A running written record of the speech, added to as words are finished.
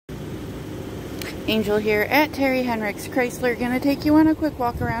Angel here at Terry Henricks Chrysler. Going to take you on a quick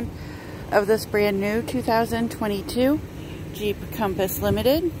walk around of this brand new 2022 Jeep Compass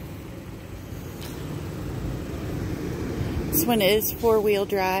Limited. This one is 4-wheel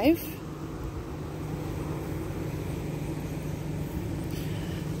drive.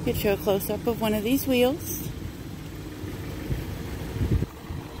 Get you a close-up of one of these wheels.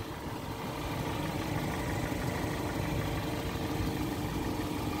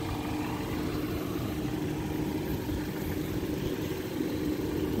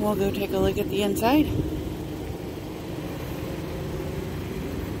 We'll go take a look at the inside.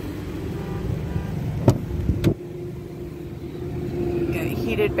 Got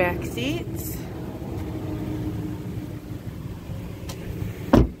heated back seats.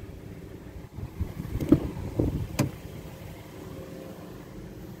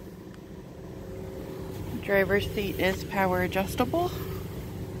 Driver's seat is power adjustable.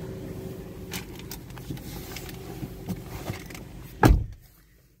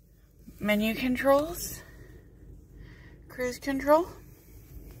 Menu controls, cruise control,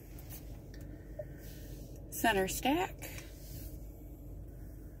 center stack,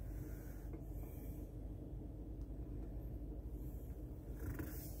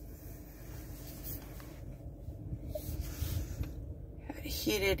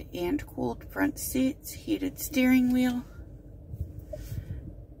 heated and cooled front seats, heated steering wheel,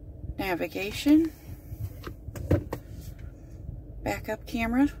 navigation, backup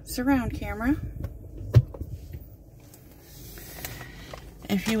camera, surround camera.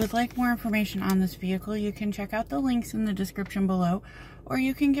 If you would like more information on this vehicle, you can check out the links in the description below, or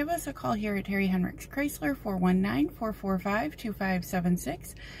you can give us a call here at Terry Henricks Chrysler,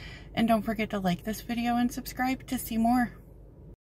 419-445-2576. And don't forget to like this video and subscribe to see more.